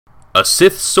A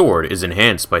Sith sword is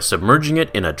enhanced by submerging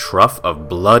it in a trough of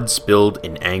blood spilled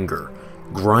in anger.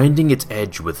 Grinding its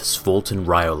edge with Svolten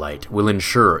rhyolite will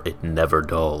ensure it never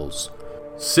dulls.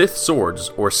 Sith swords,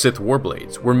 or Sith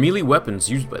warblades, were melee weapons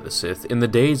used by the Sith in the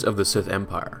days of the Sith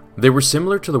Empire. They were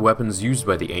similar to the weapons used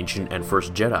by the Ancient and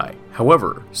First Jedi.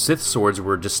 However, Sith swords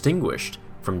were distinguished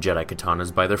from Jedi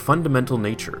katanas by their fundamental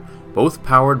nature, both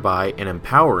powered by and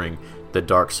empowering the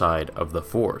dark side of the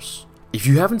Force. If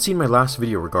you haven't seen my last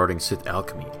video regarding Sith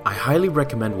alchemy, I highly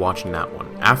recommend watching that one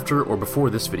after or before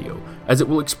this video, as it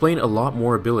will explain a lot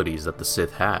more abilities that the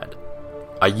Sith had.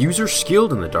 A user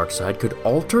skilled in the dark side could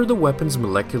alter the weapon's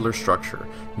molecular structure,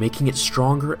 making it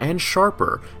stronger and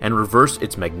sharper, and reverse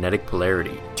its magnetic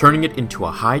polarity, turning it into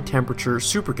a high-temperature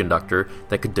superconductor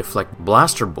that could deflect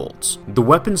blaster bolts. The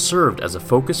weapon served as a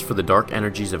focus for the dark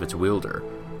energies of its wielder,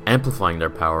 amplifying their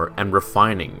power and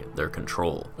refining their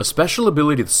control. A special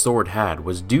ability the sword had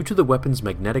was due to the weapon's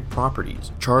magnetic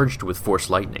properties, charged with force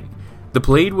lightning. The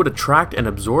blade would attract and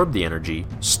absorb the energy,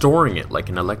 storing it like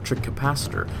an electric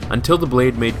capacitor, until the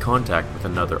blade made contact with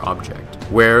another object,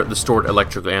 where the stored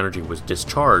electrical energy was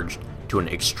discharged to an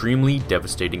extremely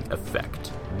devastating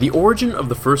effect. The origin of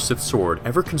the first Sith sword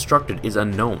ever constructed is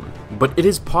unknown, but it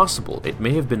is possible it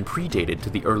may have been predated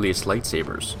to the earliest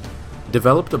lightsabers.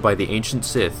 Developed by the ancient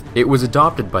Sith, it was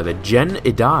adopted by the Gen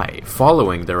Idai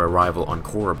following their arrival on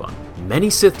Korriban. Many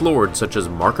Sith lords such as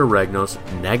Marka Ragnos,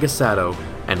 Nagasato,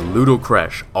 and Ludo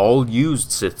Kresh all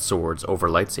used Sith swords over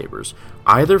lightsabers,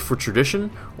 either for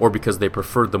tradition or because they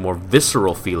preferred the more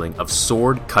visceral feeling of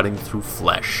sword cutting through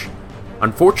flesh.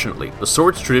 Unfortunately, the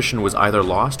sword's tradition was either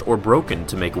lost or broken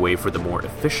to make way for the more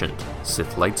efficient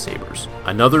Sith lightsabers.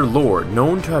 Another lord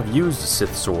known to have used a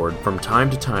Sith sword from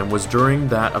time to time was during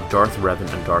that of Darth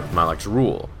Revan and Darth Malak's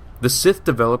rule. The Sith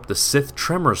developed the Sith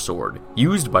Tremor Sword,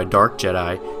 used by Dark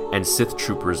Jedi and Sith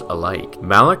troopers alike.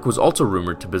 Malak was also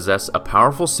rumored to possess a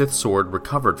powerful Sith sword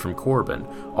recovered from Korriban,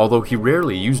 although he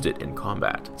rarely used it in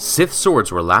combat. Sith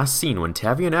swords were last seen when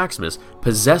Tavian Aximus,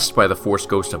 possessed by the Force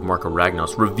Ghost of Marka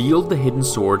Ragnos, revealed the hidden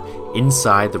sword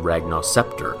inside the Ragnos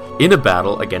scepter, in a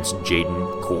battle against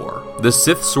Jaden Kor. The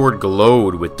Sith sword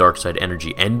glowed with darkside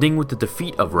energy, ending with the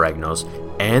defeat of Ragnos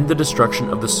and the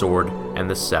destruction of the sword and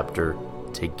the scepter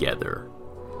together.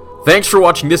 Thanks for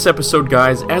watching this episode,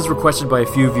 guys. As requested by a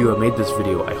few of you, I made this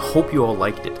video. I hope you all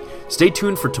liked it. Stay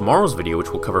tuned for tomorrow's video, which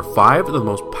will cover 5 of the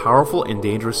most powerful and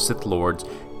dangerous Sith Lords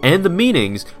and the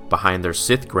meanings behind their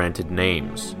Sith-granted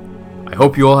names. I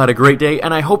hope you all had a great day,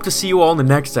 and I hope to see you all in the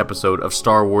next episode of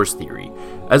Star Wars Theory.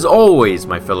 As always,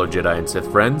 my fellow Jedi and Sith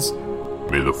friends,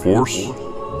 may the Force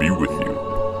be with you.